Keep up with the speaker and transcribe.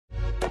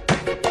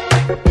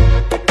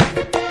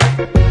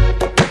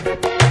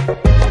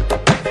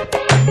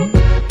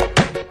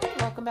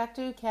back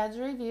to Cad's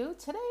Review.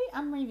 Today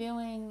I'm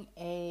reviewing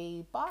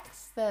a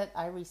box that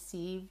I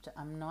received.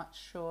 I'm not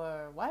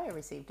sure why I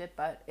received it,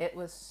 but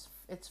it's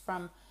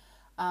from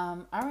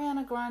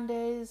Ariana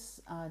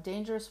Grande's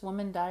Dangerous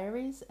Woman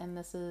Diaries, and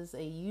this is a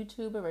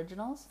YouTube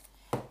Originals.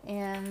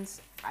 And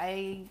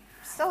I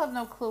still have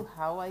no clue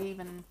how I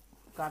even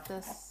got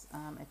this.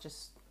 It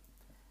just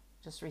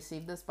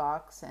received this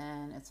box,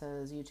 and it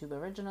says YouTube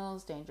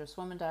Originals, Dangerous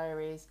Woman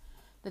Diaries.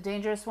 The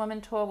Dangerous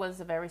Woman tour was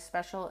a very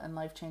special and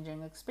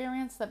life-changing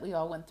experience that we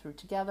all went through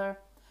together,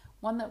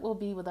 one that will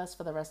be with us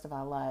for the rest of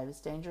our lives.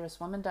 Dangerous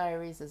Woman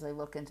Diaries is a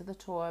look into the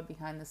tour,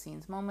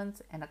 behind-the-scenes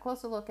moments, and a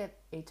closer look at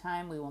a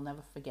time we will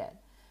never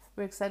forget.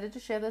 We're excited to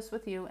share this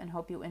with you and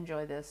hope you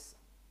enjoy this.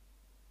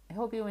 I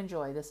hope you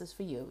enjoy. This is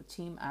for you,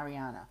 Team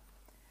Ariana.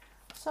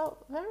 So,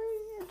 very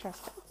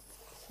interesting.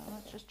 So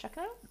let's just check it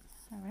out.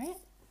 All right.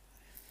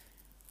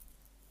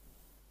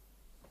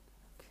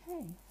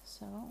 Okay,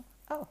 so...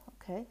 Oh,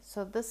 okay.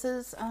 So this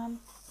is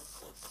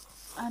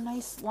a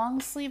nice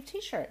long sleeve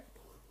t-shirt.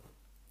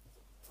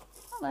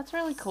 Oh, that's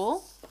really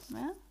cool.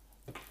 Yeah.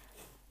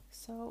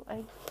 So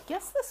I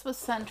guess this was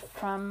sent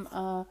from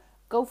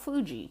Go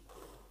Fuji.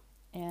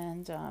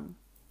 And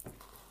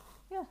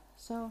yeah,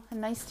 so a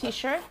nice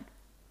t-shirt.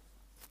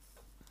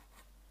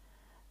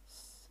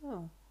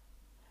 So,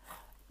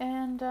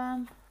 and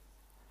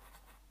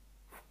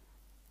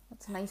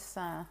it's nice,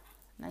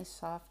 nice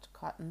soft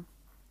cotton.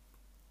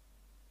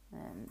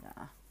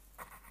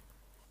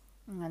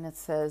 And it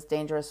says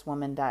Dangerous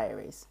Woman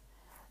Diaries.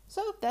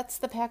 So that's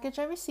the package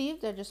I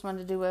received. I just wanted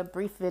to do a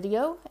brief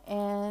video,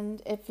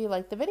 and if you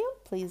like the video,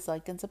 please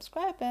like and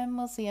subscribe, and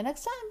we'll see you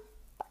next time.